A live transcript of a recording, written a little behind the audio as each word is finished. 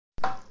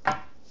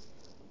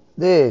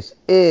This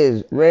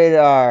is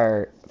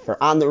Radar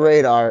for On the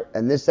Radar,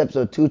 and this is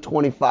episode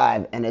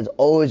 225. And as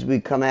always, we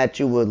come at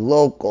you with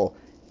local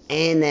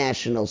and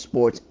national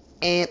sports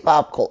and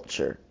pop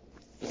culture.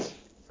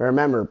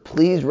 Remember,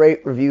 please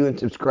rate, review, and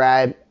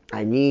subscribe.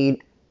 I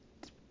need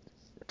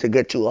to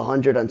get to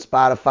 100 on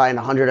Spotify and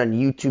 100 on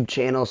YouTube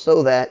channel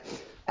so that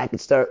I can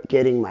start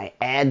getting my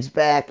ads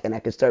back and I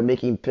can start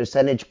making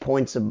percentage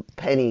points a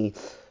penny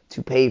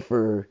to pay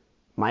for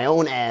my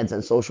own ads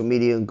on social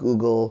media and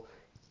Google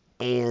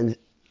and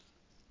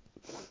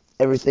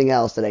everything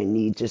else that I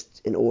need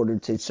just in order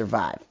to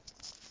survive.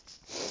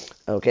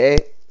 Okay,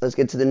 let's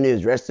get to the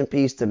news. Rest in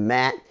peace to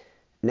Matt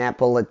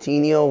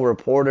Napolitano,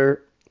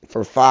 reporter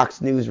for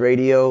Fox News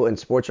Radio and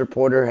sports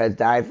reporter, has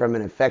died from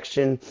an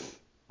infection.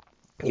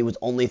 He was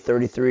only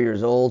 33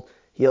 years old.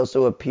 He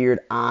also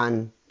appeared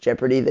on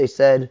Jeopardy, they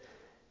said.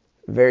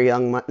 Very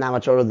young, not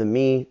much older than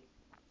me.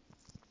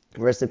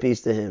 Rest in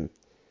peace to him.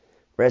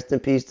 Rest in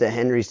peace to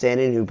Henry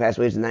Sandin, who passed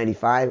away at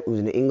 95, who was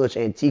an English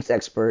antiques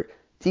expert,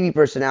 TV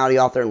personality,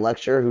 author, and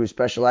lecturer who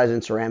specialized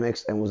in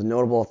ceramics and was a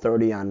notable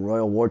authority on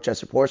Royal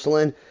Worcester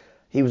porcelain.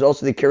 He was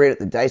also the curator at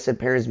the Dyson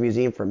Parents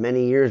Museum for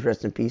many years.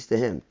 Rest in peace to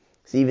him.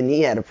 So even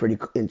he had a pretty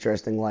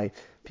interesting life.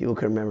 People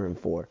could remember him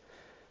for.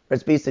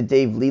 Rest in peace to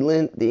Dave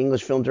Leland, the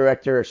English film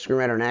director,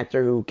 screenwriter, and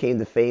actor who came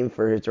to fame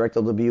for his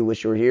directorial debut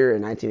Wish You Were Here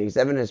in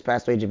 1987 and has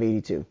passed away at the age of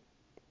 82.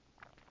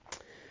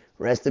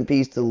 Rest in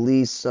peace to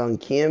Lee Sung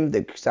Kim,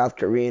 the South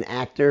Korean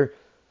actor,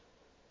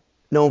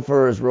 known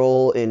for his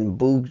role in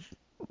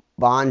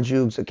Bong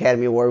Joon's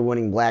Academy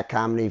Award-winning black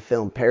comedy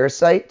film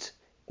Parasite,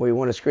 where he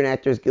won a Screen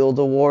Actors Guild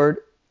Award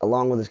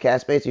along with his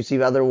castmates. He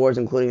received other awards,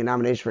 including a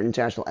nomination for an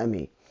International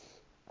Emmy.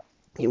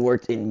 He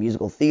worked in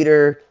musical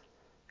theater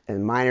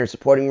and minor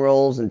supporting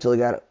roles until he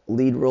got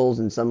lead roles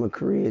in some of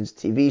Korea's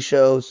TV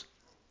shows.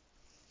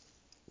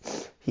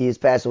 He has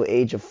passed away at the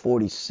age of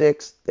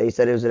 46. They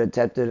said it was an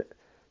attempted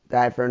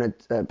died for an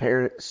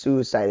apparent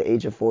suicide at the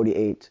age of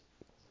 48.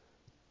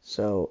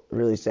 So,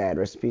 really sad.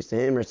 Rest in peace to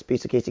him. Rest in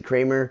peace to Casey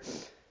Kramer.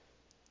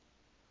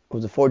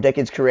 Was a 4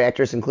 decades career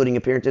actress, including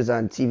appearances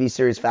on TV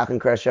series Falcon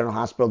Crest, General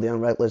Hospital, The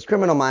Unread List,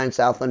 Criminal Minds,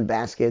 Southland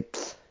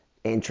Basket,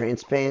 and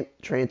Transparent.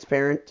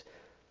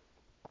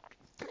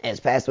 Has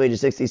passed away at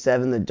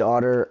 67. The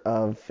daughter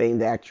of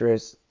famed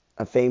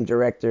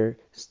director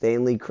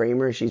Stanley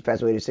Kramer. She's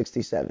passed away at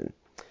 67.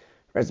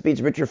 Rest in peace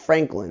to Richard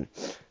Franklin.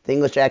 The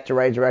English actor,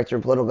 writer, director,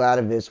 and political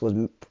activist was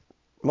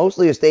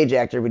mostly a stage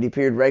actor, but he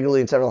appeared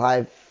regularly in several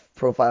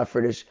high-profile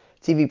British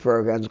TV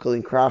programs,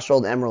 including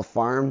Crossroad and Emerald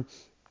Farm.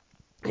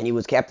 And he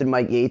was Captain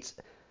Mike Yates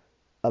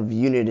of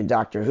Unit in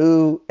Doctor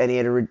Who, and he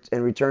had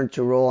returned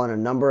to role on a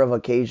number of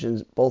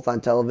occasions, both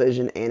on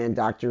television and in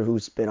Doctor Who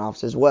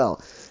spin-offs as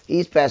well.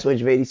 He's passed away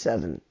at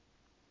 87.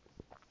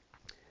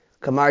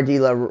 Camar de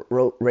la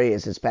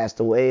Reyes has passed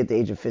away at the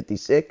age of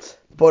 56.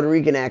 The Puerto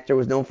Rican actor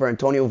was known for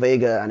Antonio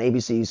Vega on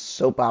ABC's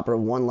soap opera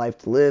One Life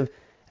to Live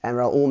and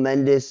Raul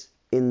Mendes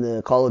in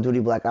the Call of Duty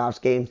Black Ops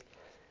game.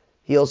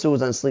 He also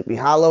was on Sleepy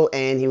Hollow,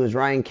 and he was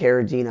Ryan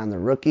Carradine on The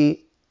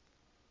Rookie.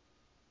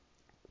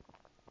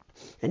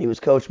 And he was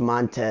Coach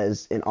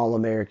Montez in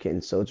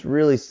All-American. So it's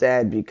really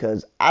sad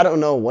because I don't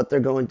know what they're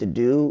going to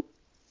do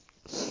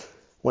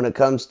when it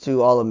comes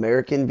to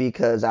All-American,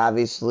 because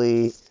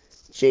obviously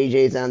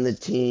JJ's on the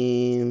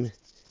team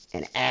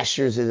and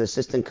Asher's his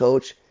assistant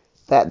coach,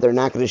 that they're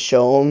not going to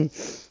show him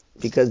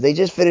because they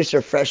just finished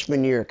their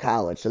freshman year of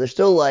college. So they're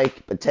still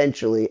like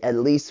potentially, at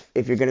least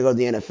if you're going to go to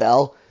the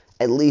NFL,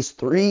 at least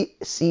 3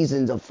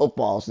 seasons of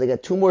football. So they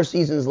got 2 more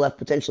seasons left,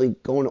 potentially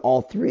going to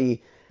all 3.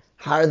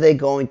 How are they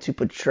going to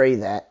portray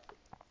that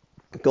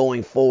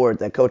going forward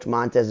that Coach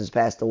Montez has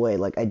passed away?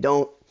 Like, I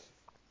don't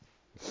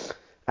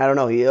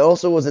know. He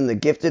also was in the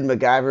Gifted,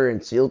 MacGyver,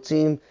 and SEAL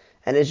team,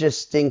 and it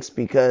just stinks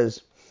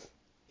because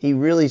he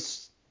really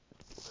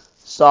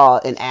saw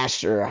in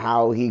Asher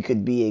how he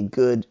could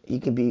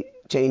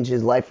change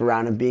his life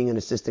around and being an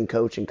assistant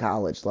coach in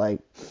college. Like,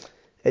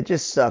 it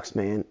just sucks,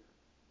 man.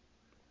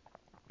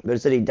 But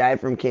it said he died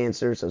from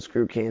cancer, so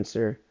screw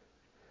cancer.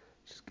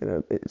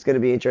 It's gonna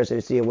be interesting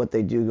to see what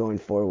they do going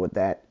forward with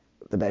that,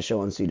 the best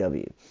show on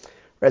CW.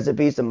 Rest in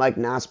peace to Mike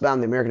Nussbaum,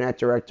 the American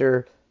actor,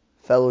 director,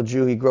 fellow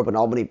Jew. He grew up in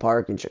Albany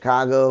Park in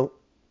Chicago.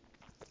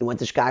 He went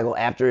to Chicago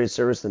after his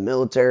service in the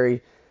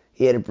military.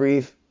 He had a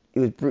few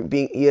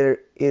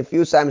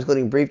assignments,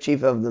 including brief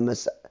chief of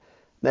the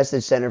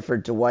message center for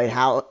Dwight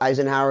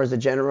Eisenhower as a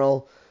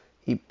general.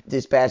 He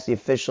dispatched the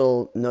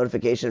official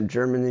notification of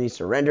Germany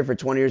surrender. For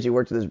 20 years, he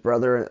worked with his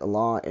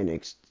brother-in-law in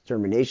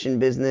extermination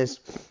business.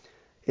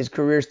 His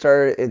career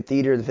started in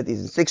theater in the 50s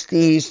and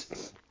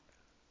 60s.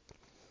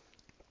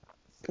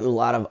 A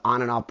lot of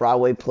on and off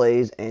Broadway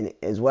plays, and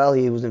as well,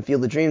 he was in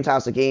Field of Dreams,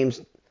 House of Games,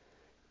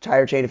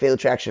 Tire Chain, Fatal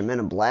Attraction, Men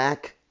in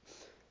Black.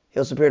 He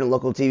also appeared in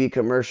local TV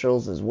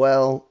commercials as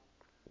well.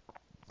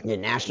 He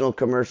did national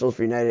commercials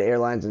for United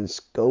Airlines and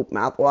Scope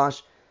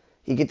mouthwash.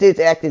 He continued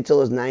to act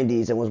until his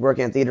 90s and was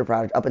working on theater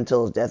projects up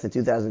until his death in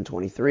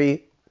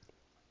 2023.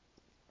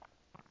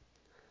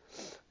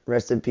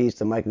 Rest in peace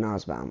to Mike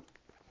Nussbaum.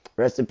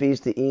 Rest in peace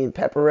to Ian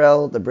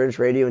Pepperell, the British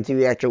radio and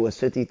TV actor, was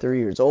 53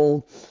 years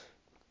old.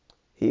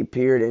 He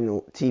appeared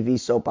in TV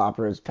soap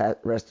operas.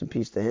 Rest in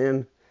peace to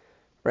him.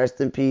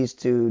 Rest in peace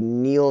to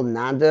Neil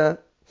Nanda,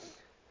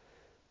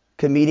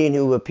 comedian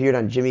who appeared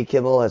on Jimmy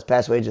Kimmel, has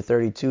passed away at age of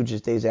 32,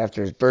 just days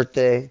after his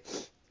birthday.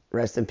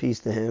 Rest in peace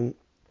to him.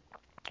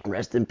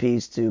 Rest in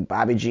peace to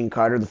Bobby Jean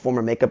Carter, the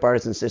former makeup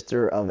artist and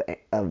sister of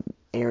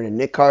Aaron and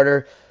Nick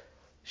Carter.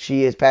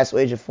 She has passed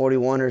away at age of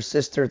 41. Her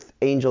sister,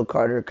 Angel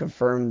Carter,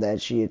 confirmed that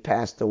she had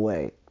passed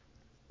away.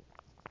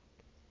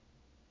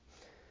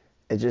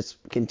 It just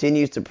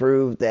continues to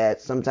prove that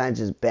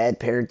sometimes it's bad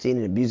parenting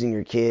and abusing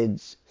your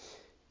kids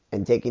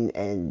and taking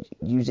and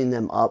using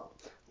them up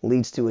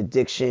leads to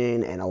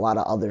addiction and a lot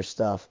of other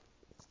stuff.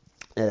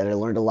 And I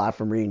learned a lot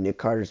from reading Nick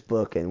Carter's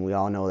book, and we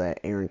all know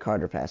that Aaron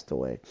Carter passed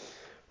away.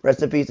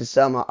 Rest in peace to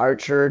Selma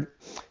Archard,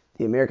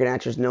 the American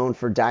actress known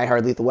for Die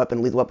Hard, Lethal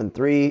Weapon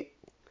 3.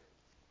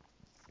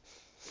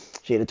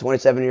 She had a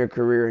 27-year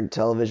career in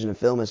television and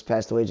film, has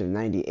passed away at the age of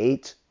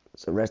 98.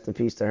 So rest in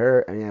peace to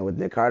her. And yeah, with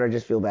Nick Carter, I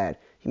just feel bad.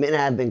 He may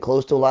not have been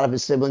close to a lot of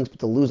his siblings, but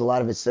to lose a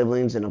lot of his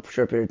siblings in a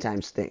short period of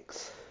time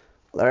stinks.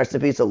 Rest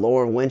in peace to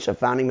Lauren Winch, a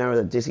founding member of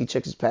the Dixie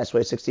Chicks, has passed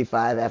away at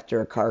 65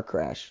 after a car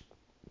crash.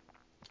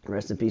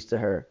 Rest in peace to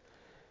her.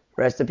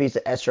 Rest in peace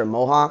to Esther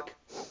Mohawk,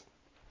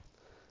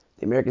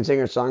 the American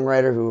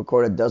singer-songwriter who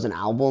recorded a dozen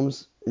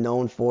albums,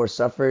 known for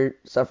Suffer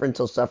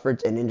Until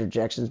Suffered and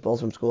Interjections, both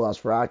from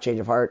Schoolhouse Rock, Change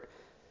of Heart,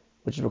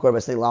 which was recorded by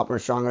Cyndi Lauper,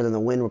 Stronger Than the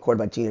Wind, recorded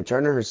by Tina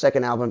Turner. Her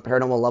second album,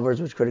 Paranormal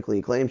Lovers, was critically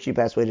acclaimed. She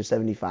passed away at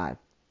 75.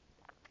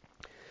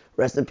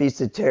 Rest in peace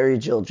to Terry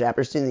Jill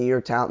Japperstein, the New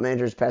York talent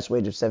manager, has passed away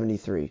at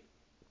 73.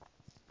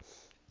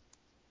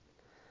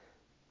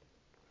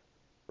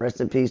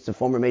 Rest in peace to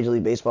former Major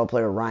League Baseball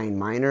player Ryan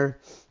Miner.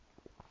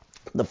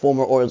 The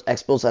former Orioles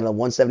Expos had a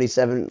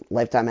 177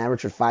 lifetime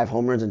average with 5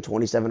 home runs and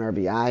 27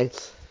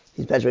 RBI.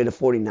 He's passed away at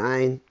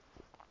 49.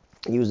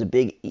 He was a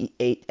Big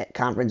 8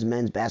 Conference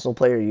Men's Basketball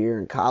Player of the Year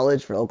in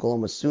college for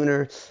Oklahoma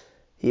Sooner.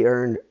 He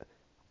earned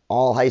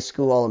all high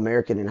school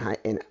All-American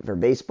for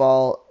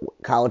baseball,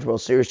 College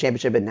World Series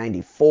championship in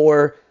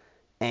 '94.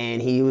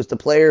 And he was the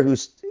player who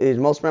is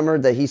most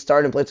remembered that he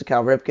started in place of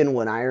Cal Ripken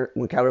when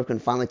Cal Ripken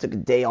finally took a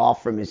day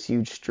off from his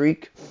huge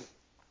streak.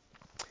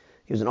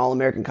 He was an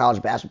All-American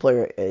college basketball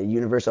player at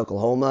University of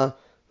Oklahoma,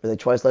 where they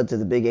twice led to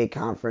the Big 8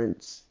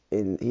 Conference.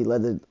 He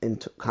led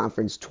the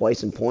conference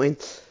twice in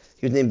points.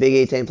 He was named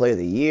Big 8 Player of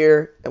the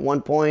Year at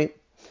one point,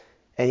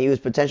 and he was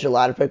potential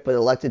lottery pick, but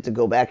elected to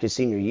go back to his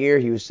senior year.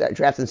 He was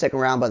drafted in the second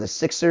round by the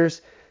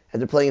Sixers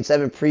after playing in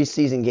 7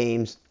 preseason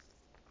games,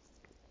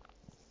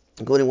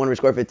 including one where he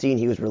scored 15.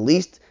 He was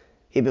released.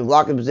 He'd been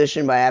blocked in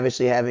position by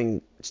obviously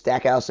having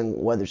Stackhouse and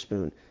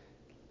Weatherspoon.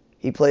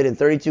 He played in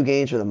 32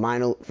 games for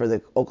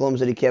the Oklahoma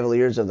City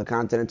Cavaliers of the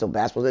Continental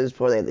Basketball League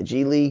before they had the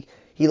G League.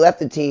 He left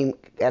the team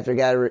after he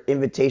got an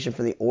invitation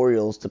from the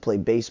Orioles to play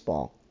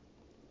baseball.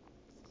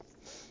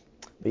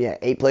 But yeah,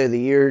 8 Player of the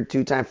Year,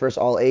 2-time first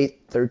All-8,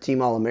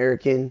 3rd-team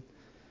All-American.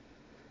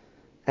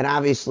 And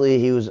obviously,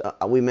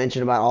 we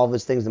mentioned about all of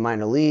his things in the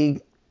minor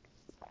league,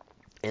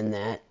 and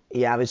that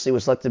he obviously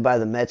was selected by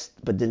the Mets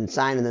but didn't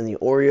sign, and then the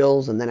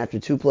Orioles. And then after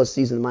 2+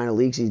 seasons in the minor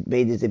leagues, he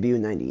made his debut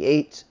in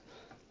 '98.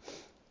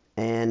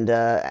 And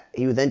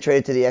he was then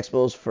traded to the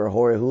Expos for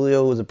Jorge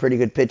Julio, who was a pretty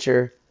good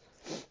pitcher.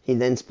 He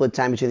then split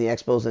time between the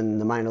Expos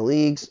and the minor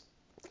leagues.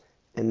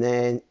 And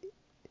then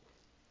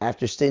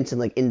after stints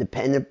in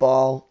independent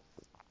ball,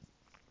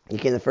 he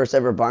became the first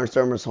ever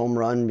Barnstormers home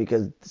run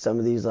because some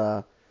of these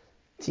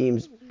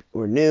teams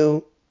were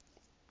new.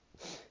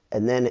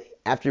 And then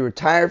after he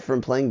retired from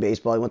playing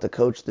baseball, he went to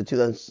coach in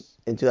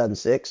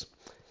 2006.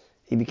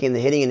 He became the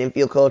hitting and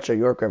infield coach at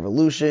York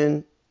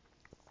Revolution,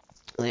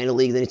 Atlanta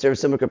League. Then he served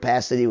a similar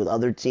capacity with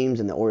other teams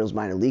in the Orioles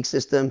minor league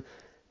system.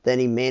 Then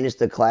he managed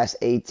the Class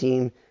A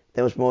team.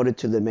 Then was promoted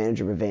to the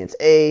manager of Advance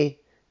A.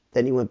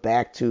 Then he went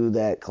back to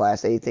that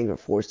Class A thing for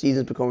 4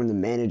 seasons, becoming the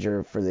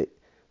manager for the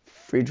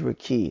Friedrich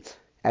Key.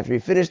 After he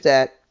finished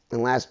that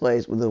in last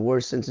place with the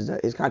worst since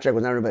his contract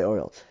was not renewed by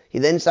Orioles. He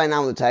then signed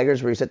on with the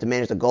Tigers, where he set to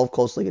manage the Gulf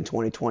Coast League in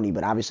 2020,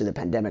 but obviously the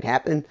pandemic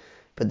happened.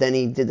 But then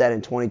he did that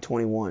in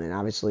 2021, and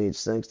obviously it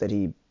stinks that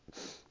he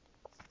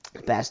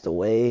passed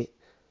away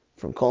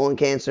from colon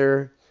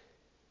cancer.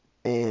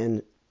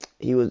 And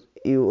he 1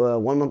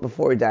 month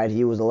before he died,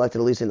 he was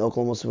elected at least in the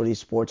Oklahoma City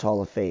Sports Hall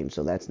of Fame,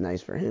 so that's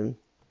nice for him.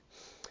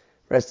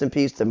 Rest in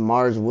peace to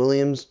Mars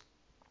Williams,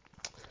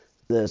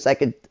 the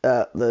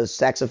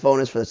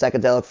saxophonist for the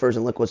Psychedelic Furs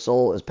and Liquid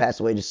Soul, has passed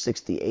away just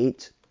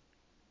 68.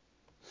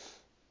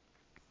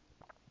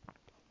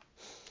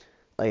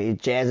 He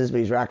jazzes,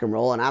 but he's rock and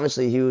roll, and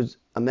obviously he was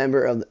a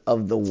member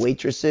of the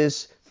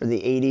Waitresses for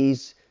the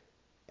 80s,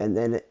 and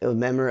then a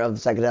member of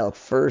the Psychedelic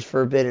Furs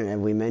for a bit,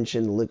 and we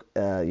mentioned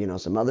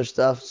some other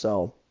stuff.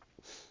 So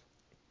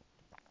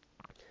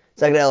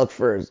Psychedelic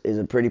Furs is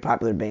a pretty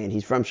popular band.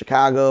 He's from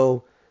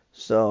Chicago,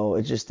 so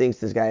it just thinks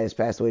this guy has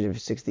passed away at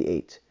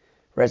 68.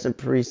 Rest in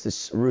peace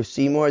to Ruth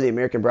Seymour, the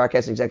American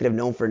broadcasting executive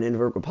known for an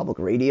introvert with public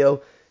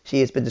radio. She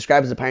has been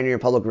described as a pioneer in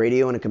public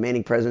radio and a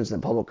commanding presence in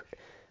the public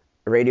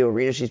radio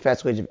arena. She's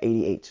passed away at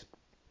 88.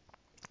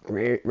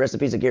 Rest in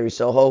peace to Gary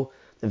Soho,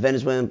 the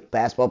Venezuelan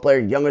basketball player,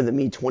 younger than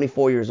me,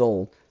 24 years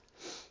old.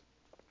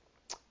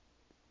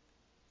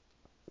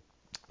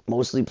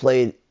 Mostly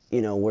played,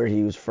 where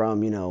he was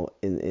from,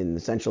 in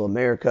Central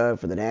America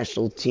for the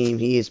national team.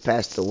 He has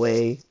passed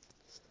away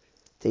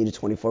at the age of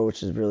 24,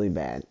 which is really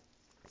bad.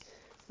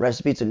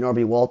 Rest in peace to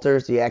Norby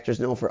Walters, the actor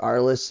known for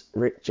Arliss,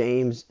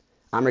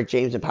 I'm Rick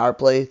James in Power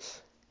Play.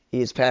 He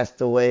has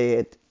passed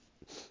away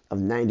of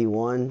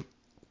 91.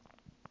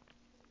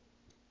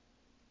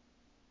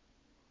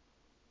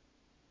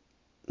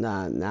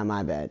 Nah, not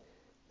my bad.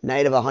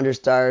 Night of 100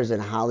 Stars in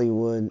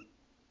Hollywood.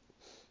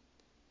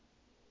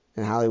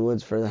 In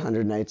Hollywood's for the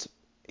 100 Nights.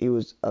 He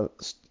was a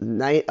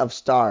Night of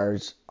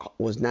Stars.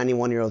 Was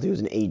 91-year-old. He was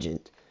an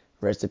agent.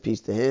 Rest in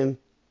peace to him.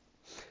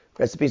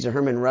 Rest in peace to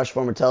Herman Rush,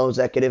 former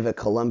television executive at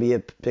Columbia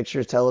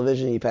Pictures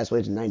Television. He passed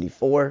away at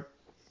 94.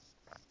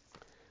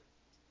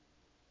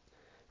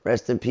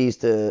 Rest in peace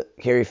to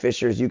Carrie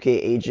Fisher's UK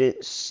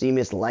agent,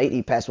 Seamus Light.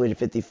 He passed away at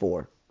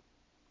 54.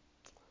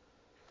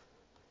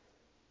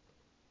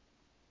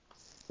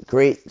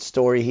 Great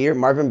story here.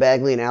 Marvin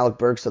Bagley and Alec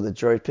Burks of the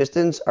Detroit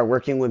Pistons are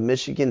working with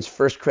Michigan's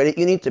First Credit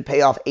Union to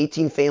pay off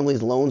 18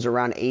 families' loans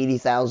around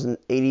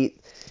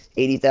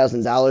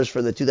 $80,000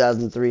 for the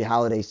 2003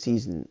 holiday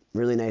season.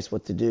 Really nice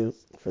what to do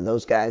for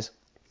those guys.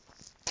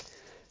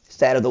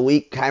 Stat of the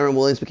week, Kyron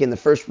Williams became the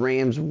first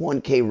Rams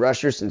 1K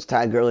rusher since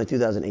Todd Gurley in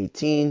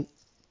 2018.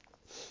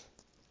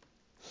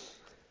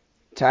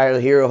 Tyler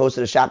Hero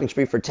hosted a shopping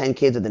spree for 10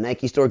 kids at the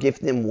Nike store,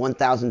 gifting them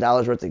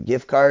 $1,000 worth of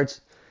gift cards.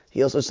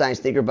 He also signed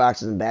sneaker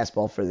boxes and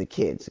basketball for the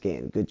kids.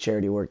 Again, good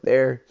charity work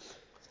there.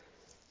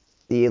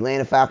 The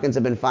Atlanta Falcons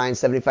have been fined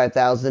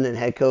 $75,000 and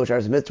head coach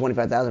Arthur Smith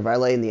 $25,000 for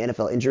violating the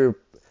NFL injury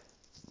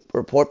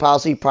report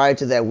policy prior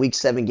to that Week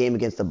 7 game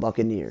against the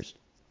Buccaneers.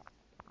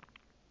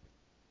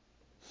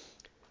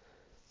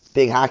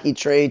 Big hockey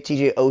trade.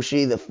 TJ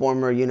Oshie, the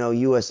former,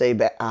 USA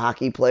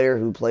hockey player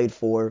who played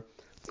for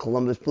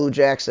Columbus Blue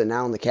Jackets and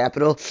now in the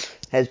Capitol,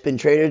 has been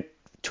traded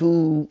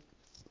to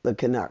the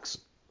Canucks.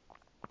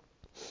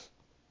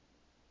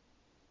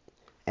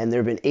 And there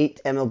have been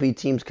 8 MLB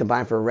teams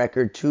combined for a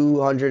record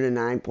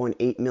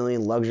 $209.8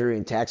 million luxury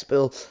and tax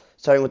bill,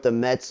 starting with the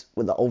Mets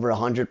with over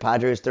 100,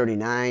 Padres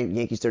 39,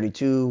 Yankees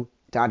 32,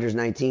 Dodgers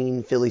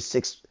 19, Phillies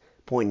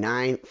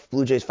 6.9,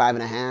 Blue Jays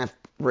 5.5,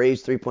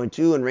 Braves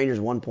 3.2, and Rangers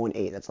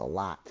 1.8. That's a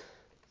lot.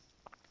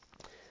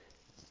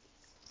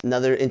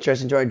 Another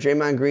interesting story: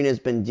 Draymond Green has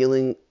been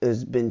doing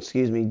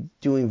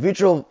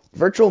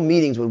virtual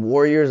meetings with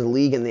Warriors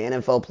League and the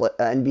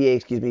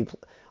NBA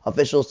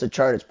officials to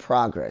chart its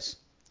progress.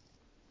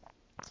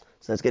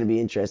 So that's going to be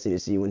interesting to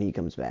see when he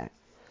comes back.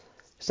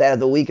 Stat of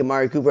the week,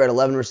 Amari Cooper had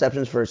 11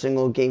 receptions for a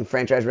single-game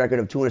franchise record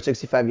of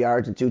 265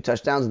 yards and 2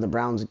 touchdowns in the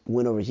Browns'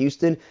 win over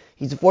Houston.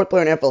 He's the 4th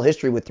player in NFL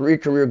history with 3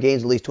 career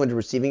games at least 200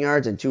 receiving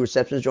yards and 2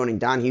 receptions, joining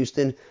Don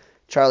Houston,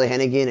 Charlie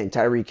Hennigan, and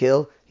Tyreek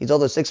Hill. He's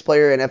also the 6th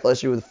player in NFL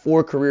history with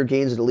 4 career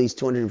games at least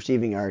 200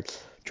 receiving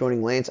yards,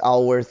 joining Lance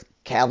Alworth,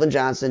 Calvin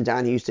Johnson,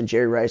 Don Houston,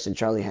 Jerry Rice, and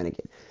Charlie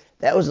Hennigan.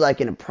 That was like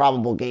an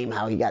improbable game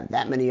how he got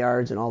that many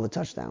yards and all the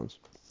touchdowns.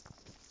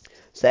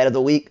 Stat of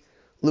the week,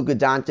 Luka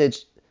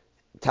Doncic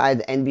tied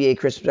the NBA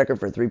Christmas record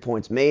for 3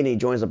 points made, and he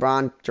joins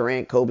LeBron,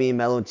 Durant, Kobe, and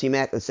Melo and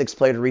T-Mac, the 6th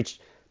player to reach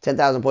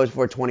 10,000 points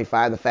before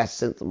 25, the fastest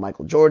since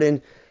Michael Jordan.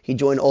 He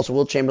joined also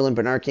Wilt Chamberlain,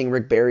 Bernard King,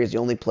 Rick Barry as the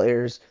only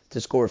players to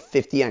score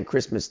 50 on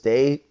Christmas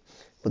Day,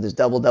 with his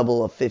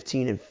double-double of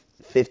 15 and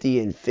 50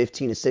 and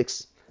 15 and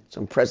 6. It's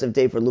an impressive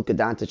day for Luka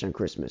Doncic on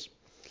Christmas.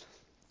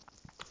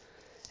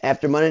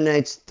 After Monday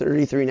night's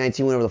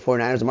 33-19 win over the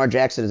 49ers, Lamar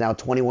Jackson is now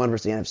 21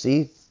 versus the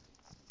NFC.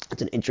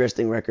 That's an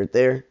interesting record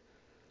there.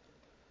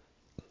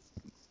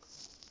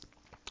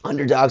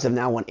 Underdogs have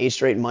now won 8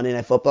 straight Monday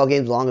Night Football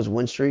games, longest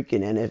win streak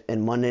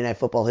in Monday Night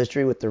Football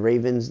history, with the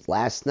Ravens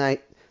the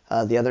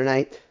other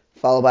night,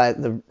 followed by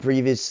the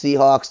previous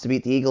Seahawks to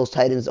beat the Eagles,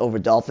 Titans over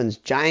Dolphins,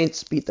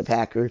 Giants beat the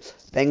Packers,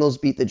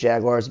 Bengals beat the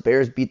Jaguars,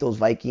 Bears beat those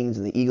Vikings,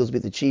 and the Eagles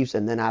beat the Chiefs,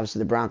 and then obviously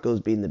the Broncos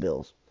beating the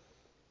Bills.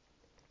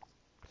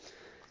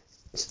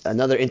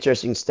 Another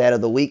interesting stat of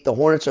the week, the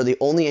Hornets are the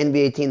only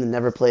NBA team that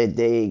never played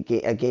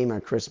a game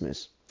on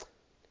Christmas.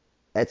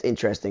 That's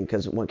interesting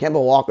because when Kemba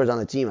Walker's on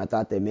the team, I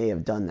thought they may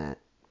have done that.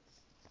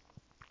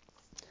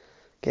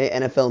 Okay,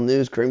 NFL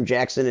news: Kareem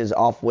Jackson is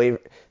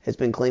has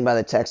been claimed by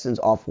the Texans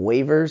off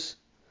waivers.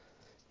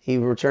 He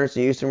returns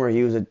to Houston, where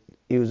he was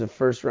a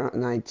first round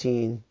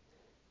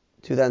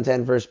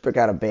 2010 first pick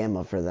out of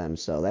Bama for them.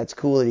 So that's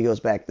cool that he goes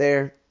back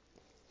there.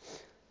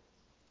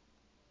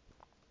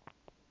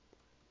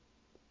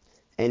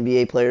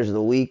 NBA players of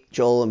the week: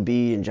 Joel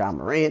Embiid and John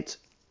Morant.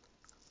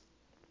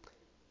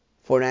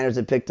 49ers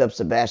have picked up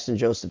Sebastian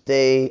Joseph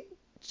Day.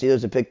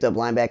 Steelers have picked up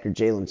linebacker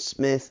Jalen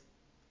Smith.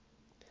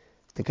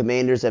 The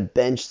Commanders have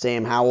benched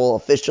Sam Howell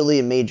officially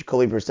and made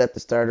Jacoby Brissett the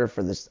starter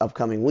for this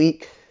upcoming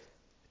week.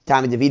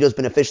 Tommy DeVito's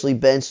been officially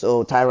benched,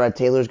 so Tyrod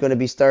Taylor is going to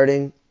be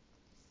starting.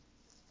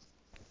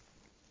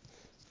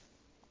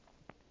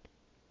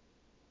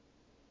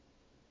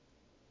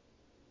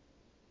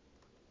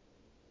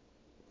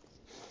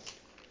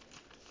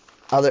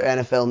 Other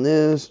NFL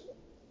news: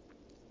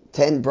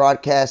 10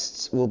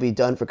 broadcasts will be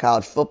done for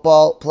college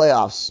football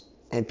playoffs.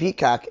 And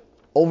Peacock,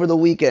 over the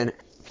weekend,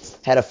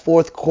 had a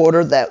fourth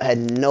quarter that had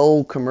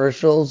no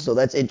commercials, so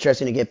that's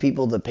interesting to get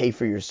people to pay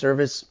for your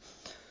service.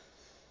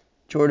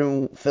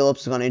 Jordan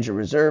Phillips is on injured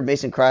reserve.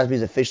 Mason Crosby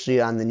is officially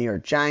on the New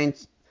York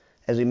Giants.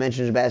 As we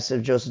mentioned,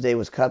 Sebastian Joseph Day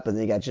was cut, but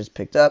then he got just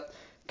picked up.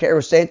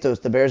 Carlos Santos,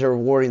 the Bears are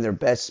rewarding their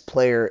best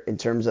player in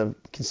terms of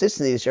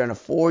consistency this year on a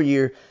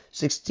 4-year,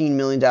 $16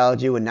 million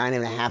deal with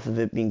 $9.5 of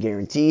it being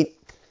guaranteed.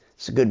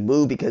 It's a good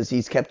move because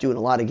he's kept you in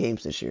a lot of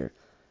games this year.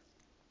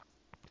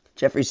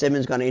 Jeffrey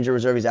Simmons got an injured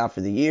reserve. He's out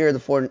for the year.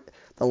 The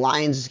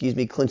Lions,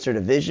 clinched their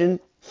division.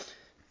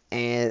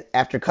 And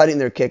after cutting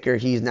their kicker,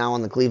 he's now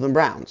on the Cleveland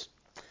Browns.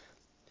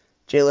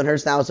 Jalen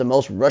Hurts now has the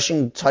most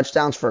rushing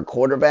touchdowns for a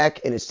quarterback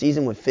in a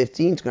season with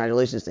 15.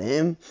 Congratulations to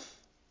him.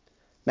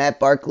 Matt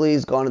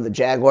Barkley's gone to the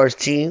Jaguars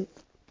team.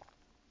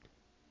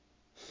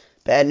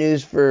 Bad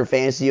news for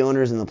fantasy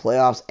owners in the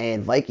playoffs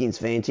and Vikings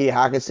fan. T.J.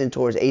 Hockenson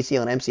towards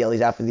ACL and MCL.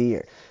 He's out for the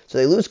year. So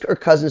they lose Kirk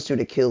Cousins to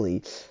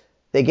Achilles.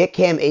 They get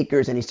Cam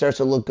Akers, and he starts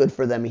to look good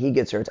for them, and he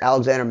gets hurt.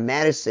 Alexander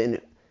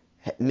Madison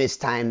missed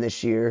time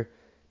this year.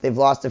 They've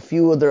lost a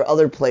few of their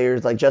other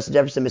players, like Justin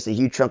Jefferson missed a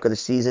huge chunk of the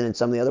season, and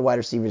some of the other wide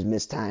receivers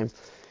missed time.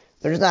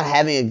 They're just not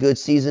having a good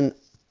season,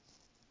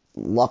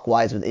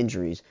 luck-wise, with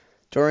injuries.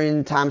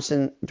 Dorian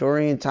Thompson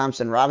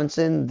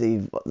Robinson,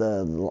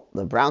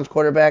 the Browns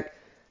quarterback,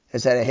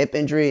 has had a hip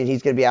injury, and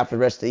he's going to be out for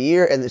the rest of the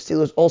year. And the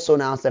Steelers also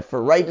announced that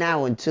for right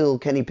now, until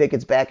Kenny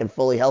Pickett's back and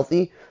fully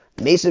healthy,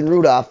 Mason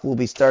Rudolph will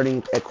be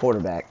starting at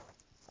quarterback.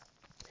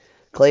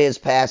 Clay has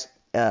passed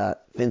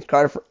Vince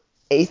Carter for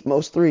 8th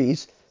most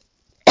threes.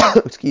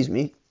 Excuse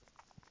me.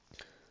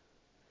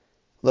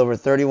 With over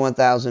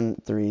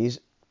 31,000 threes.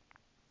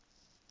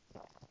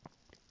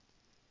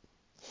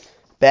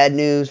 Bad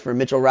news for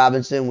Mitchell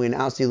Robinson. We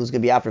announced he was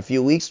going to be out for a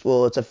few weeks.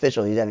 Well, it's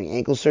official. He's having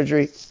ankle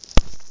surgery,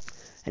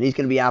 and he's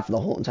going to be out for the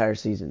whole entire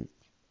season.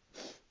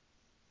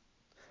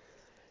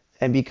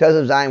 And because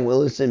of Zion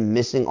Williamson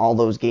missing all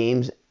those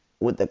games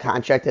with the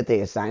contract that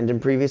they assigned him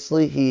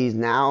previously,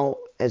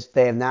 it's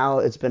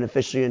been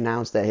officially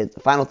announced that the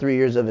final 3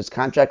 years of his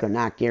contract are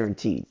not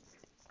guaranteed.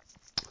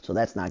 So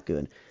that's not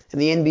good.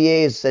 And the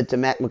NBA has said to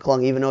Mac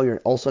McClung, even though you're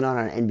also not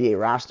on an NBA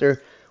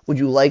roster, would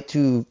you like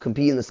to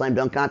compete in the slam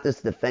dunk contest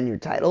to defend your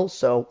title?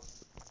 So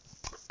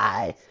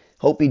I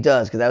hope he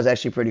does, because that was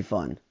actually pretty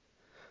fun.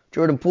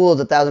 Jordan Poole has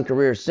 1,000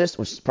 career assists,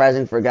 which is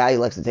surprising for a guy who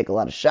likes to take a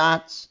lot of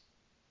shots.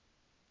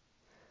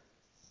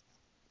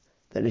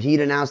 The Heat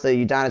announced that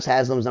Udonis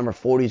Haslem's number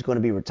 40 is going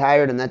to be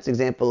retired, and that's an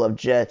example of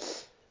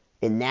just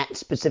in that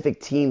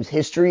specific team's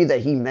history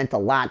that he meant a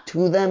lot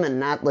to them, and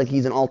not like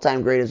he's an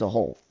all-time great as a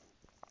whole.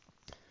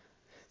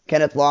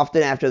 Kenneth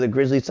Lofton, after the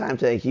Grizzlies signed him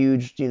to a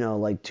huge,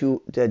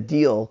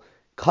 deal,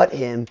 cut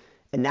him,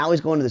 and now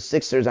he's going to the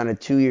Sixers on a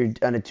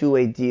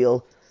two-way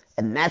deal,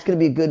 and that's going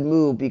to be a good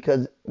move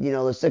because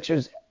the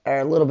Sixers are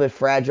a little bit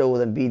fragile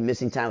with Embiid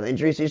missing time with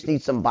injuries. So you just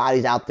need some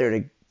bodies out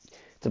there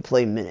to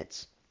play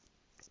minutes.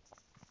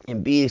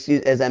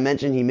 Embiid, as I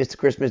mentioned, he missed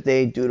Christmas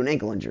Day due to an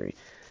ankle injury.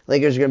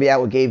 Lakers are going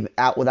to be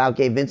out without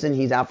Gabe Vincent.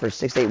 He's out for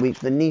 6 to 8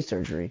 weeks with a knee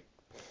surgery.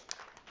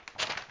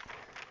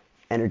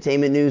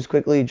 Entertainment news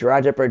quickly.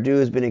 Taraji Pardue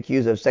has been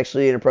accused of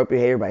sexually inappropriate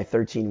behavior by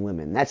 13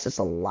 women. That's just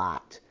a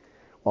lot.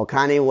 While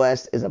Kanye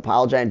West is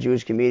apologizing to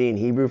Jewish community in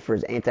Hebrew for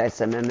his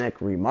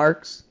anti-Semitic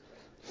remarks.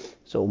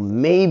 So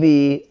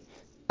maybe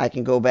I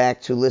can go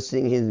back to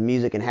listening to his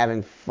music and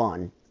having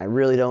fun. I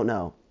really don't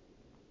know.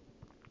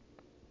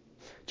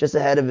 Just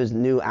ahead of his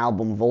new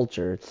album,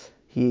 Vulture,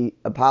 he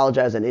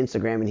apologized on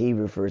Instagram in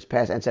Hebrew for his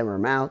past anti-Semitic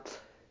remarks.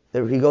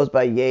 He goes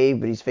by Ye,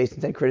 but he's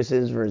facing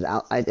criticism for his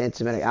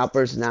anti-Semitic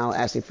outbursts and now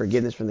asking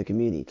forgiveness from the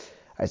community.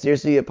 I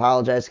seriously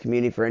apologize to the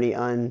community for any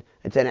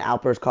unintended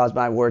outbursts caused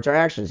by words or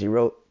actions. He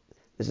wrote,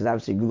 this is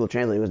obviously Google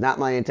Translate, it was not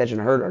my intention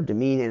to hurt or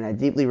demean, and I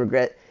deeply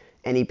regret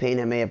any pain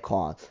I may have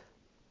caused.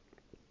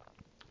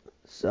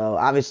 So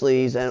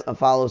obviously he's a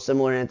follower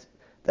similar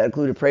that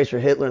included praise for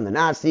Hitler and the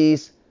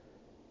Nazis.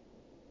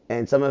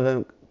 And some of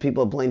them,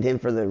 people blamed him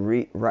for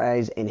the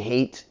rise in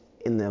hate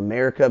in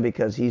America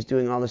because he's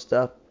doing all this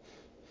stuff.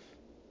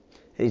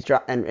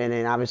 And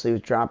then obviously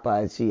was dropped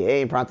by the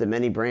CIA and prompted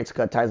many brands to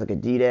cut ties like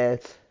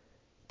Adidas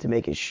to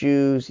make his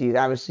shoes. He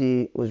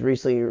obviously was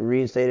recently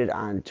reinstated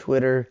on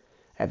Twitter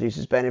after he was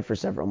suspended for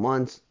several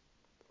months.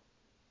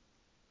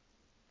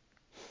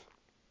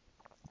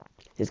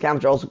 His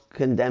comments are also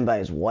condemned by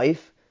his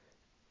wife.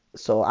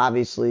 So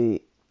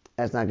obviously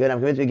that's not good. I'm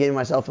committed to beginning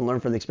myself and learn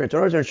from the experience in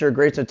order to ensure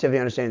great sensitivity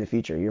and understanding in the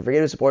future. Your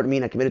forgiveness, support me,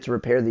 and I'm committed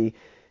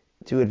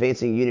to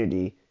advancing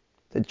unity.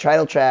 The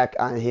title track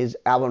on his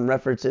album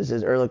references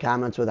his early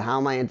comments with, how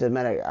am I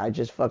anti-Semitic? I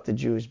just fucked a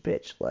Jewish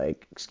bitch.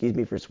 Like, excuse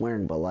me for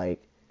swearing, but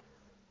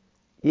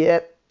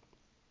yep.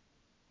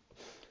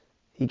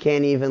 He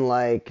can't even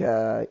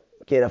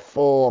get a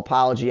full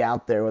apology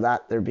out there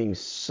without there being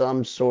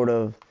some sort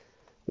of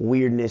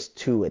weirdness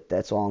to it.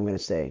 That's all I'm going to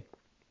say.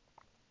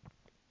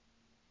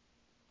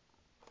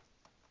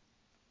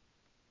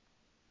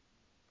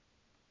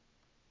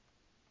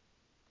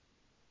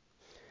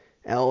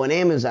 Oh, and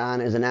Amazon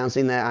is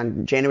announcing that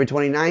on January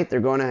 29th, they're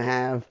going to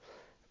have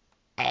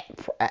at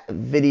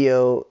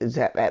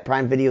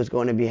Prime Video is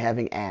going to be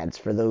having ads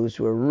for those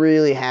who are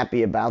really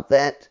happy about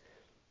that.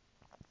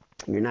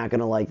 You're not going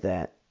to like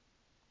that.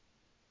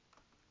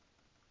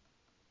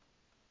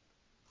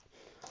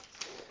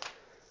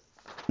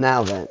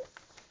 Now then,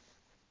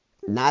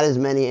 not as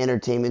many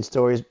entertainment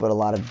stories, but a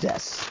lot of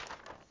deaths.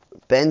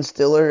 Ben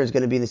Stiller is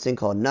going to be in this thing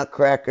called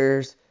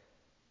Nutcrackers.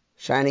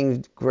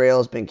 Shining Grail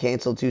has been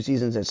canceled 2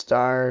 seasons at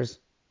Stars.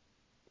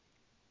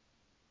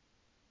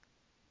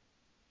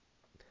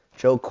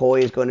 Joe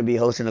Coy is going to be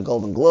hosting a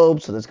Golden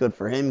Globe, so that's good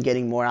for him,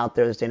 getting more out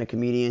there as a stand-up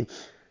comedian.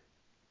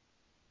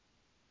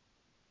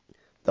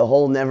 The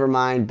whole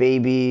Nevermind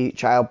Baby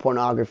child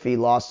pornography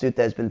lawsuit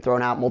that's been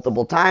thrown out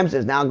multiple times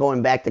is now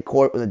going back to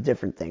court with a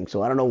different thing.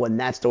 So I don't know when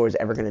that story is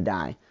ever going to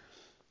die.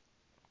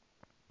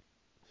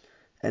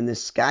 And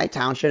this Sky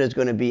Township is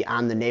going to be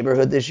on The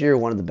Neighborhood this year,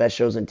 one of the best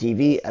shows on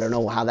TV. I don't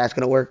know how that's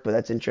going to work, but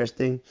that's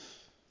interesting.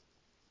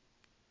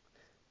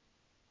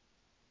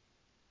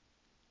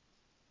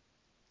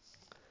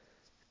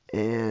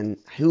 And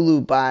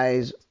Hulu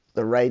buys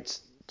the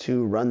rights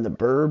to run The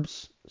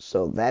Burbs,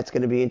 so that's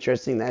going to be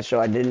interesting. That show,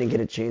 I didn't get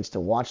a chance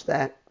to watch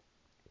that,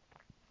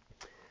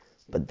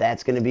 but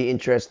that's going to be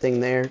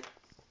interesting there.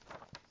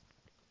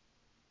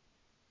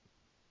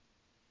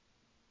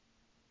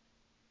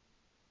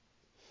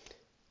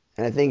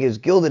 And I think his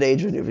Gilded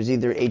Age renewal is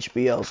either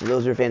HBO, so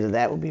those who are fans of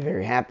that will be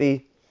very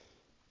happy.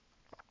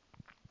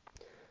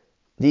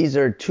 These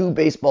are 2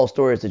 baseball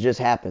stories that just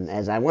happened.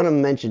 As I want to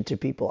mention to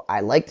people,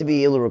 I like to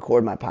be able to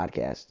record my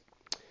podcast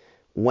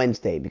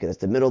Wednesday because it's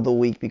the middle of the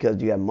week, because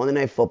you have Monday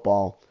Night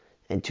Football,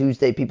 and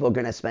Tuesday people are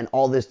going to spend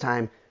all this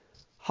time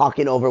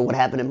hawking over what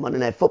happened in Monday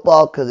Night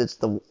Football because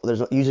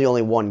there's usually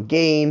only one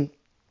game,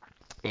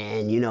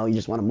 and you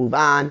just want to move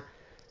on.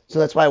 So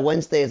that's why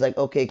Wednesday is like,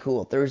 okay,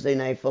 cool. Thursday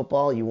Night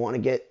Football, you want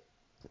to get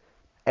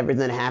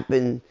everything that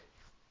happened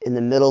in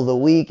the middle of the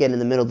week and in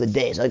the middle of the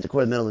day. So I like to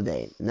record in the middle of the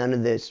day. None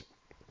of this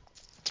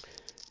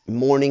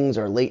mornings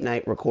or late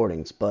night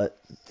recordings. But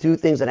 2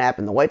 things that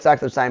happened. The White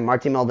Sox have signed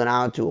Martin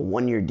Maldonado to a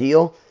 1-year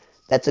deal.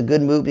 That's a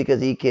good move because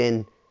he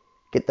can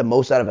get the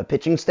most out of a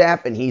pitching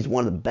staff, and he's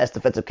one of the best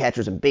defensive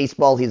catchers in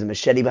baseball. He's a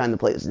machete behind the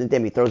plate.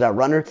 He throws out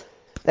runner.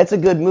 That's a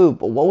good move.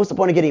 But what was the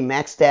point of getting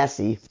Max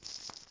Stassi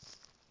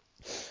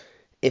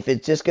if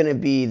it's just going to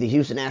be the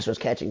Houston Astros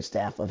catching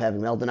staff of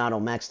having Maldonado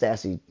and Max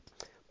Stassi?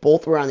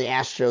 Both were on the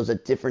Astros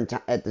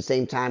at the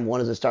same time.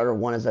 One is a starter,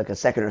 one is like a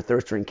second or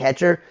third string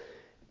catcher.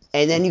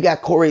 And then you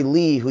got Corey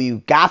Lee, who you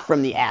got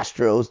from the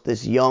Astros,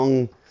 this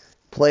young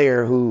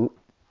player who,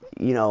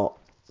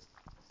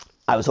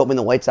 I was hoping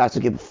the White Sox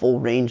would give full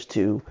range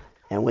to.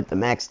 And with the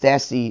Max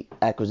Stassi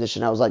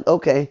acquisition, I was like,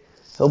 okay,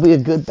 he'll be a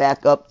good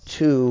backup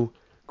to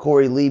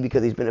Corey Lee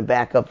because he's been a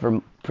backup for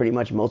pretty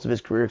much most of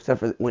his career, except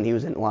for when he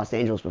was in Los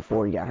Angeles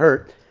before he got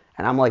hurt.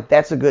 And I'm like,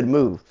 that's a good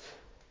move.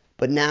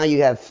 But now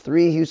you have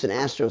 3 Houston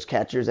Astros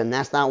catchers, and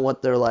that's not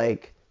what they're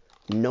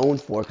known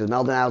for, because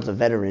Maldonado's a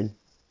veteran.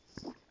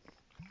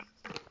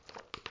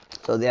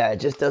 So yeah, it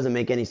just doesn't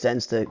make any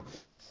sense that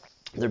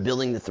they're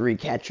building the 3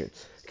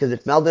 catchers. Because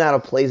if Maldonado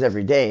plays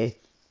every day,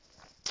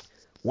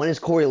 when is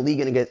Corey Lee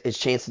going to get his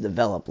chance to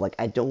develop?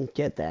 I don't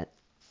get that.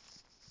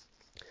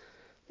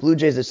 Blue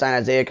Jays have signed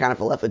Isaiah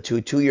Kiner-Falefa to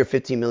a 2-year,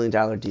 $15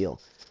 million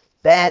deal.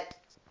 That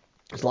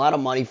is a lot of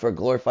money for a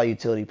glorified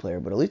utility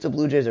player, but at least the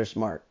Blue Jays are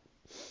smart.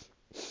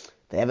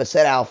 They have a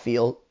set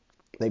outfield.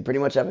 They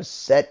pretty much have a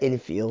set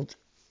infield.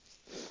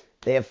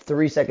 They have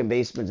 3 second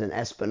basemen in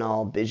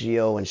Espinal,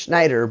 Biggio, and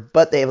Schneider,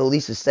 but they have at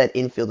least a set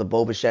infield of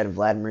Bo Bichette and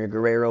Vladimir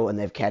Guerrero, and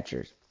they have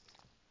catchers.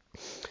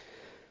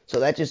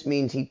 So that just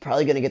means he's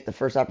probably going to get the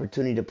first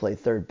opportunity to play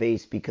third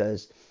base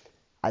because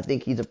I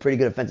think he's a pretty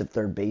good offensive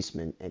third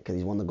baseman because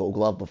he's won the Gold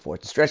Glove before.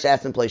 Stretch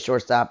Aston plays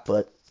shortstop,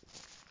 but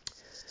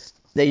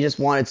they just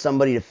wanted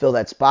somebody to fill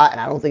that spot,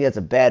 and I don't think that's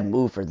a bad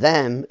move for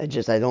them. I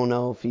don't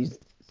know if he's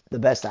the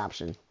best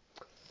option.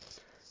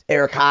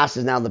 Eric Haas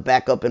is now the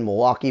backup in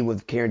Milwaukee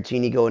with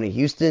Caratini going to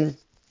Houston.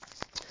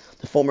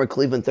 The former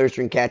Cleveland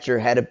third-string catcher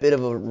had a bit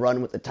of a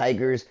run with the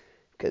Tigers.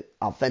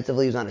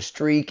 Offensively, he was on a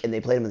streak, and they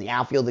played him in the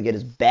outfield to get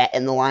his bat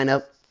in the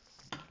lineup.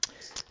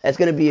 That's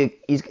going to be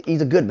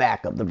he's a good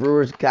backup. The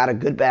Brewers got a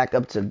good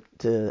backup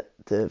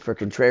for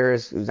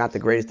Contreras, who's not the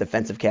greatest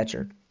defensive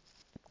catcher.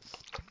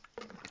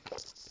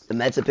 The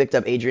Mets have picked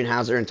up Adrian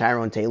Houser and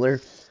Tyrone Taylor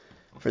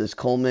for this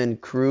Coleman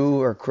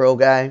Crow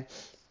guy.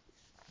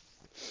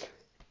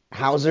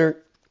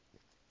 Hauser,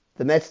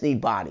 the Mets need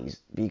bodies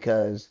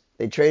because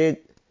they traded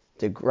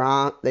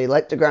DeGrom. They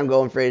let DeGrom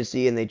go in free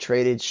agency, and they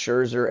traded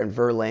Scherzer and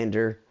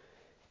Verlander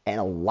and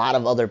a lot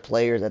of other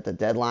players at the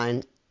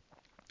deadline.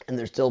 And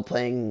they're still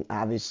playing,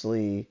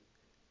 obviously,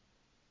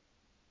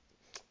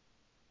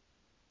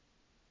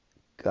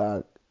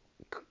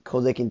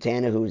 Jose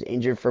Quintana, who was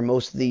injured for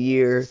most of the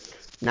year.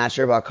 Not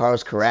sure about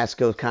Carlos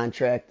Carrasco's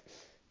contract.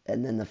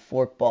 And then the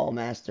forkball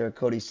master,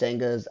 Cody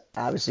Senga's,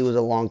 obviously was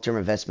a long-term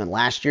investment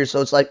last year.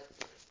 So it's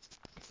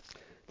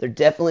they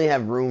definitely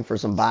have room for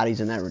some bodies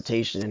in that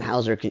rotation. And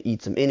Hauser can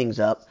eat some innings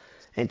up.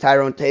 And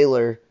Tyrone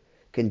Taylor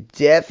can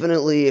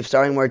definitely, if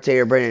starting Marte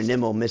or Brandon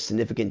Nimmo miss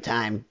significant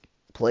time,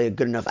 play a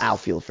good enough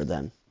outfield for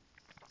them.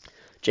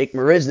 Jake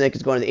Marisnick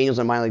is going to the Angels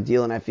on a minor league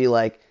deal, and I feel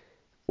like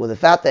with the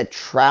fact that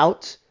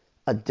Trout,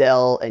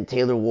 Adele, and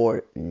Taylor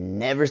Ward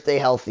never stay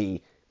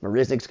healthy,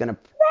 Marisnick's going to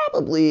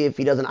probably, if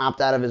he doesn't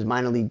opt out of his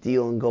minor league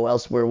deal and go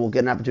elsewhere, will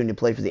get an opportunity to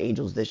play for the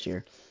Angels this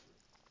year.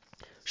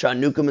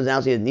 Sean Newcomb is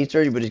announcing he has knee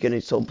surgery, but he's going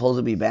to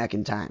supposedly be back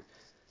in time.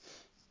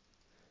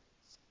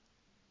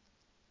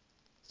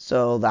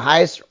 So the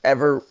highest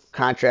ever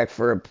contract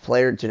for a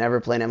player to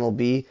never play in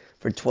MLB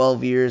for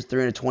 12 years,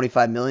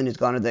 $325 million, has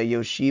gone to the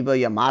Yoshiba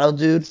Yamato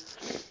dude.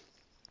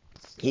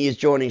 He is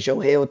joining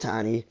Shohei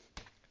Ohtani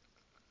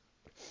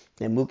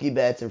and Mookie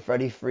Betts and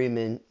Freddie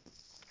Freeman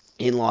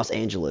in Los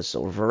Angeles.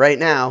 So for right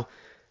now,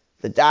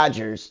 the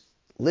Dodgers,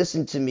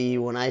 listen to me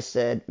when I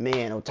said,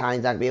 man,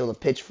 Ohtani's not going to be able to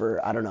pitch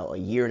for, I don't know, a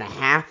year and a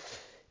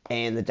half.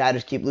 And the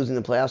Dodgers keep losing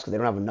the playoffs because they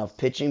don't have enough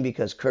pitching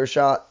because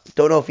Kershaw,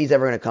 don't know if he's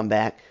ever going to come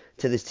back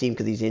to this team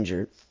because he's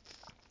injured.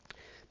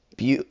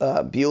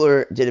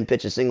 Buehler didn't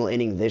pitch a single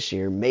inning this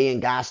year. May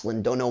and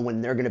Gosselin don't know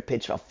when they're going to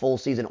pitch a full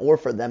season or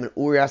for them. And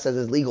Urias has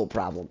his legal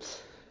problem.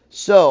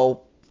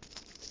 So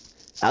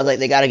I was like,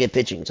 they got to get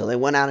pitching. So they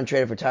went out and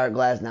traded for Tyler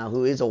Glasnow,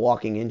 who is a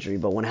walking injury,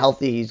 but when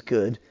healthy, he's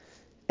good.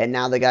 And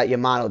now they got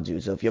Yamato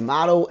dude. So if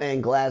Yamato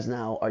and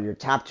Glasnow are your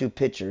top two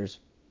pitchers,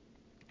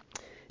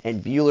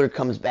 and Buehler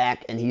comes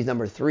back and he's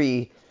number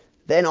 3,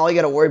 then all you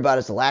got to worry about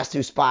is the last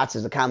 2 spots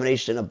is a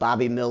combination of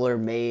Bobby Miller,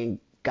 May, and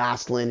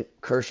Gosselin,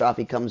 Kershaw if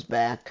he comes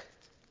back.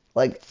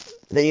 Like,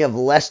 then you have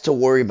less to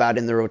worry about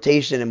in the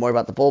rotation and more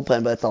about the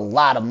bullpen, but it's a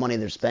lot of money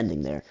they're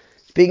spending there.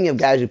 Speaking of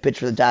guys who pitch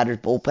for the Dodgers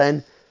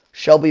bullpen,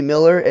 Shelby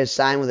Miller is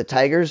signed with the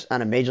Tigers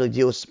on a major league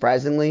deal,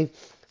 surprisingly.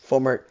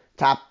 Former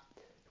top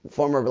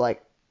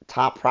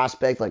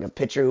prospect, like a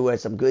pitcher who had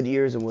some good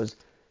years and was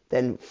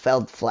then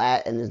fell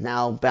flat and is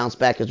now bounced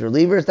back as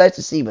reliever. It's nice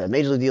to see, but a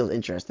major league deal is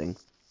interesting.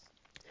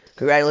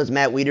 Congratulations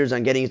Matt Wieters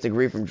on getting his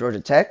degree from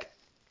Georgia Tech.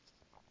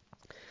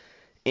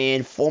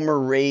 And former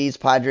Rays,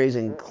 Padres,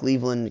 and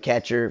Cleveland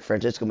catcher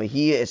Francisco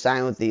Mejia is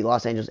signed with the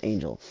Los Angeles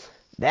Angels.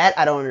 That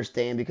I don't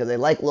understand because they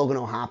like Logan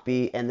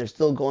O'Hoppe, and they're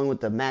still going with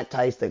the Matt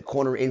Tice, the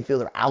corner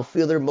infielder,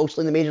 outfielder,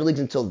 mostly in the major leagues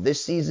until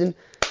this season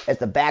as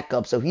the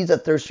backup. So he's a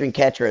third-string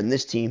catcher in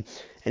this team,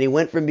 and he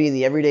went from being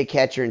the everyday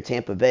catcher in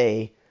Tampa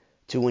Bay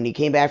to when he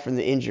came back from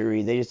the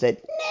injury, they just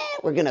said, nah,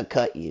 we're going to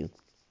cut you.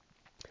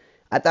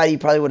 I thought he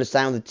probably would have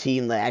signed with a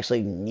team that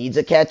actually needs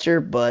a catcher,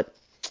 but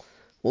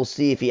we'll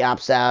see if he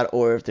opts out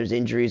or if there's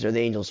injuries or the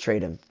Angels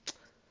trade him.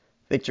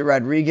 Victor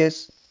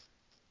Rodriguez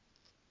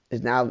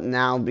is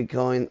now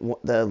becoming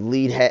the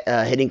lead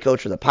hitting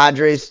coach for the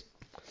Padres.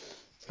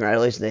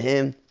 Congratulations to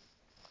him.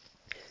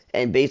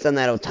 And based on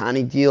that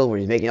Ohtani deal where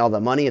he's making all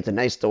the money, it's a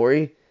nice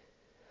story.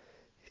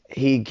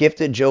 He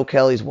gifted Joe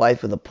Kelly's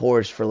wife with a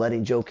Porsche for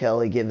letting Joe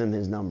Kelly give him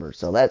his number.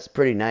 So that's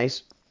pretty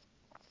nice.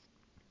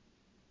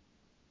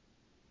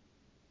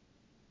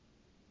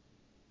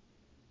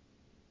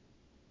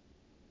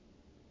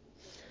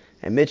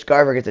 And Mitch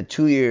Garver gets a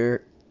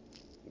 2-year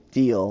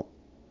deal,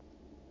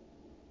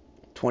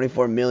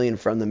 $24 million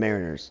from the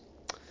Mariners.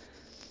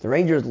 The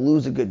Rangers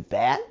lose a good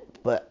bat,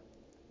 but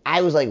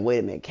I was like, wait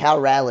a minute. Cal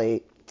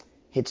Raleigh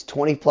hits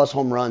 20-plus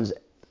home runs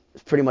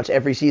pretty much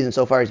every season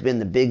so far he's been in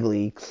the big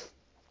leagues.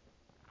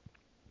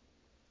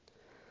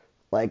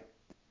 Like,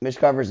 Mitch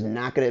Garver's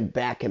not going to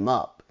back him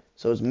up.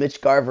 So is Mitch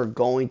Garver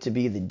going to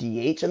be the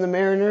DH in the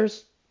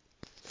Mariners?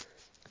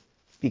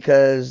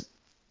 Because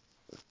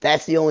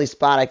that's the only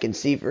spot I can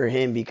see for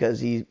him because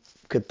he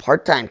could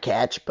part-time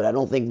catch, but I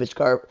don't think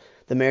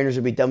the Mariners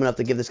would be dumb enough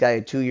to give this guy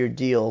a 2-year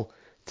deal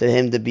to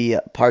him to be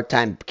a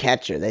part-time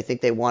catcher. They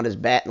think they want his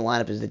bat in the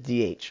lineup as the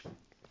DH.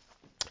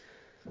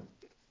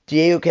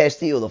 Diego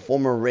Castillo, the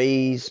former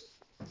Rays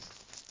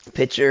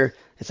pitcher,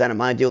 has signed a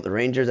minor deal with the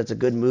Rangers. That's a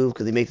good move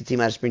because they make the team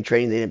out of spring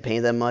training. They didn't pay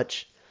them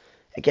much.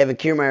 And Kevin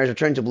Kiermaier is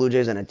returning to Blue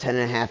Jays on a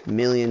 $10.5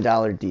 million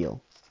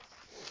deal.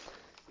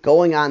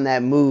 Going on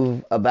that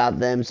move about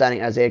them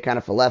signing Isaiah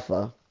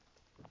Kiner-Falefa,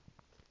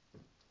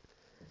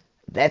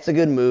 that's a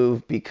good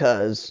move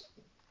because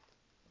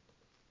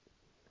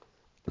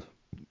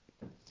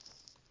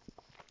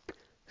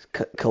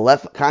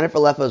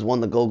Kiner-Falefa has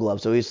won the Gold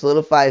Glove, so he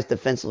solidifies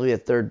defensively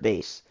at third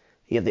base.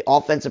 You have the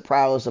offensive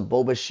prowess of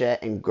Bo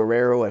Bichette and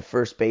Guerrero at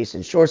first base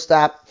and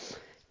shortstop,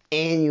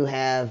 and you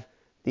have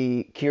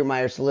the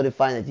Kiermaier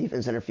solidifying the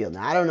defense center field.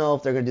 Now, I don't know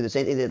if they're going to do the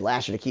same thing they did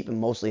last year to keep him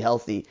mostly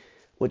healthy,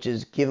 which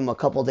is give him a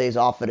couple days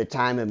off at a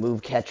time and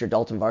move catcher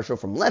Dalton Varsho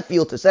from left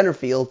field to center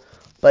field.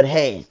 But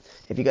hey,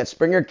 if you got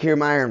Springer,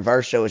 Kiermaier, and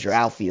Varsho as your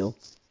outfield,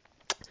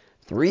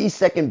 3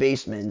 second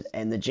basemen,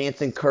 and the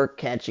Jansen-Kirk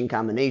catching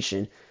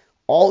combination,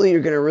 all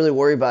you're going to really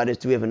worry about is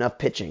do we have enough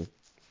pitching?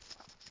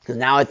 Because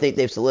now I think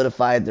they've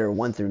solidified their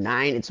 1 through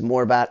 9. It's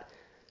more about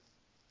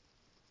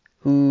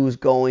who's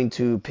going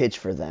to pitch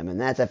for them, and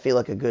that's, I feel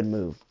like, a good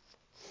move.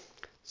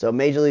 So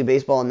Major League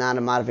Baseball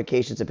announced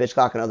modifications to pitch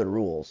clock and other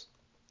rules.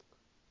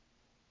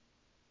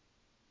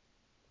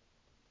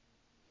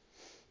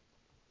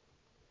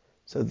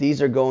 So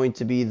these are going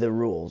to be the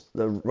rules.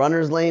 The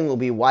runner's lane will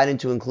be widened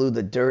to include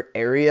the dirt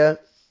area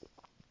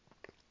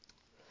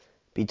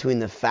between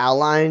the foul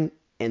line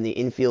and the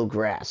infield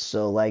grass.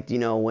 So, like,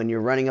 when you're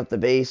running up the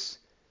base,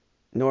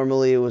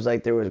 normally it was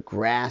like there was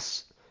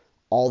grass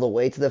all the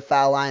way to the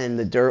foul line and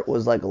the dirt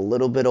was like a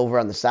little bit over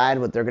on the side,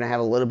 but they're going to have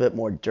a little bit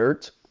more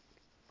dirt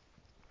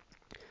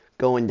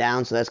going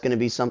down, so that's going to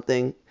be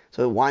something.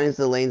 So it widens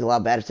the lanes, allow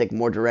batters to take a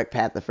more direct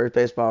path to first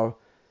base ball,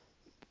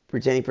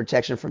 retaining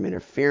protection from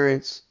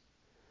interference.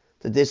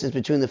 The distance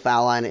between the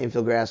foul line and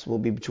infield grass will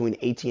be between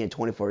 18 and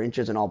 24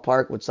 inches in all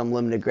park, with some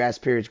limited grass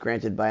periods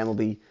granted by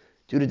MLB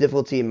due to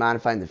difficulty in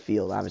modifying the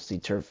field, obviously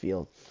turf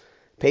field.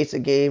 Pace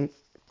of game.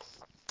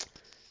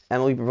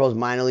 MLB proposed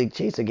minor league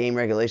chase of game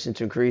regulation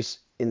to increase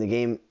in the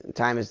game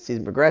time as the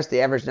season progressed. The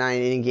average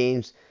 9-inning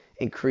games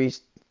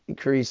increased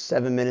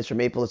 7 minutes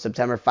from April to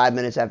September, 5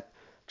 minutes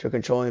after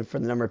controlling for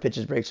the number of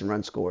pitches, breaks, and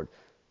runs scored.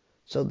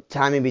 So the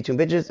timing between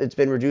pitches, it's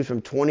been reduced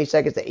from 20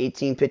 seconds to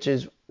 18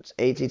 pitches,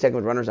 18 seconds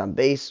with runners on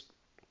base.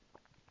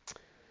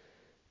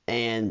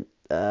 And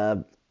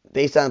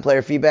based on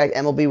player feedback,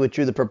 MLB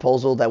withdrew the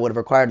proposal that would have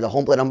required the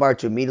home plate umpire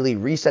to immediately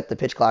reset the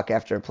pitch clock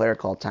after a player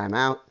called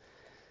timeout.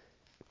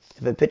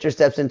 If a pitcher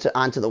steps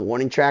onto the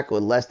warning track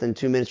with less than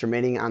 2 minutes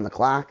remaining on the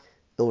clock,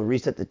 it will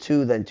reset to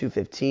 2, then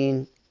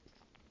 2:15.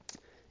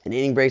 And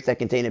inning breaks that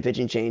contain a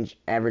pitching change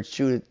average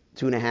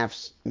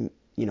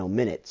 2.5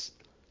 minutes.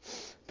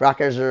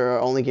 Broadcasters are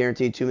only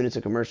guaranteed 2 minutes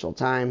of commercial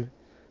time.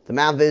 The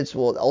mound visits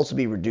will also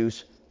be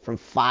reduced from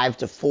 5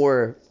 to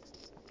 4.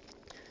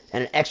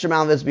 And an extra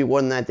mound visit will be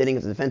more than that inning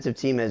if the defensive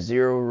team has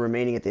 0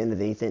 remaining at the end of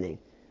the 8th inning.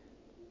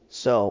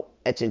 So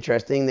it's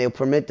interesting. They'll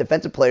permit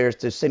defensive players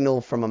to signal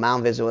from a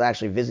mound visit without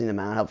actually visiting the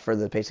mound, help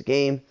further the pace of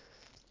game.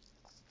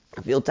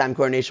 Field time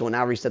coordination will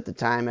now reset the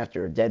time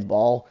after a dead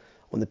ball.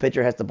 When the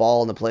pitcher has the ball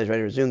and the play is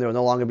ready to resume, there will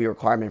no longer be a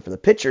requirement for the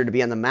pitcher to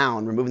be on the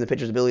mound, removing the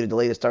pitcher's ability to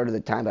delay the start of the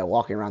time by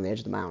walking around the edge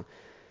of the mound.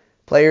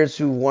 Players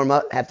who warm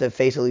up have to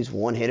face at least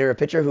one hitter. A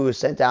pitcher who is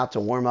sent out to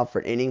warm up for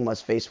an inning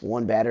must face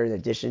one batter in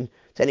addition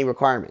to any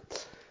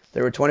requirement.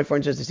 There were 24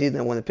 inches this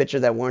season when the pitcher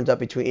that warmed up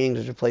between innings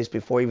was replaced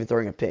before even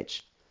throwing a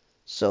pitch.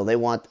 So they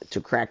want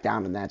to crack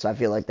down on that. So I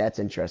feel like that's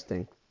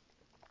interesting.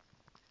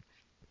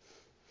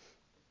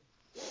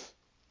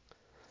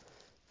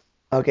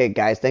 Okay,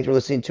 guys, thanks for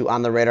listening to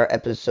On the Radar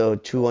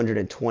episode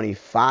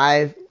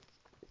 225.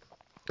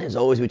 As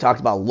always, we talked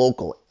about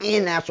local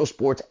and national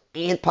sports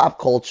and pop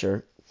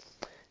culture.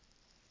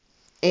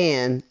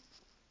 And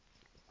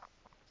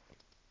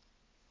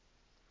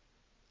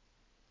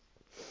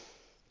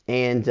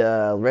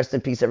rest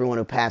in peace, everyone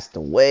who passed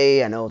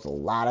away. I know it's a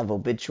lot of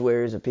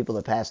obituaries of people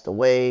that passed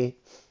away.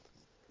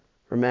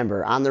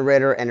 Remember, On the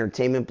Radar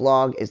Entertainment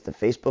Blog is the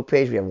Facebook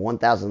page. We have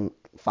 1,000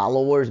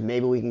 followers.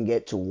 Maybe we can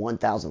get to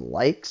 1,000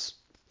 likes.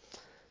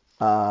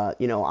 On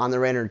the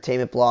Radar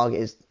Entertainment Blog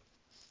is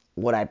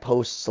what I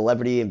post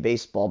celebrity and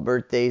baseball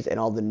birthdays and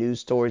all the news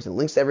stories and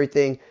links to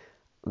everything.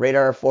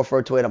 Radar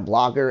 4428 on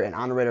Blogger, and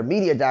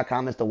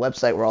ontheradarmedia.com is the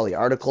website where all the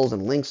articles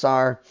and links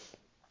are.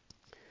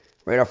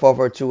 Radar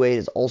 4428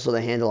 is also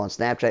the handle on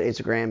Snapchat,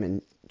 Instagram,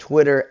 and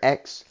Twitter,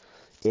 X.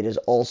 It is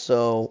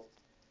also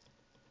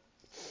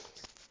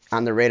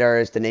On the Radar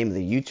is the name of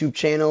the YouTube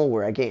channel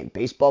where I get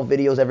baseball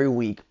videos every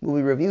week,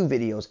 movie review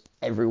videos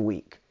every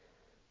week.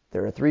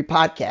 There are 3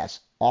 podcasts.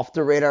 Off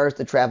the Radar is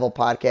the travel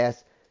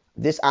podcast.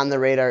 This On the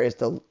Radar is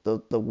the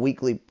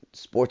weekly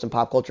sports and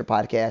pop culture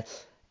podcast.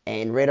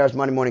 And Radar's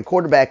Monday Morning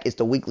Quarterback is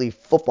the weekly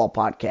football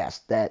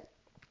podcast that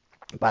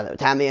by the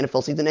time the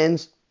NFL season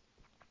ends,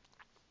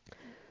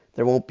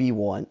 there won't be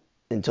one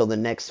until the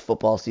next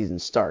football season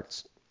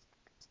starts.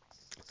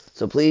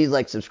 So please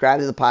subscribe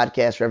to the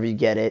podcast wherever you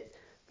get it.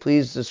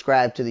 Please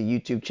subscribe to the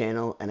YouTube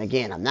channel. And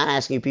again, I'm not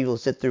asking people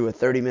to sit through a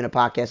 30-minute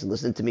podcast and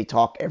listen to me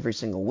talk every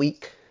single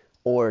week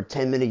or a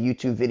 10-minute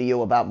YouTube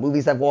video about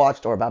movies I've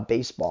watched or about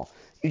baseball.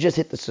 You just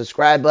hit the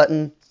subscribe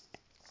button,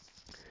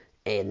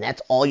 and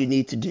that's all you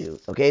need to do.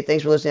 Okay,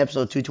 thanks for listening to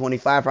episode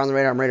 225 for On the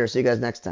Radar. I'm Radar. See you guys next time.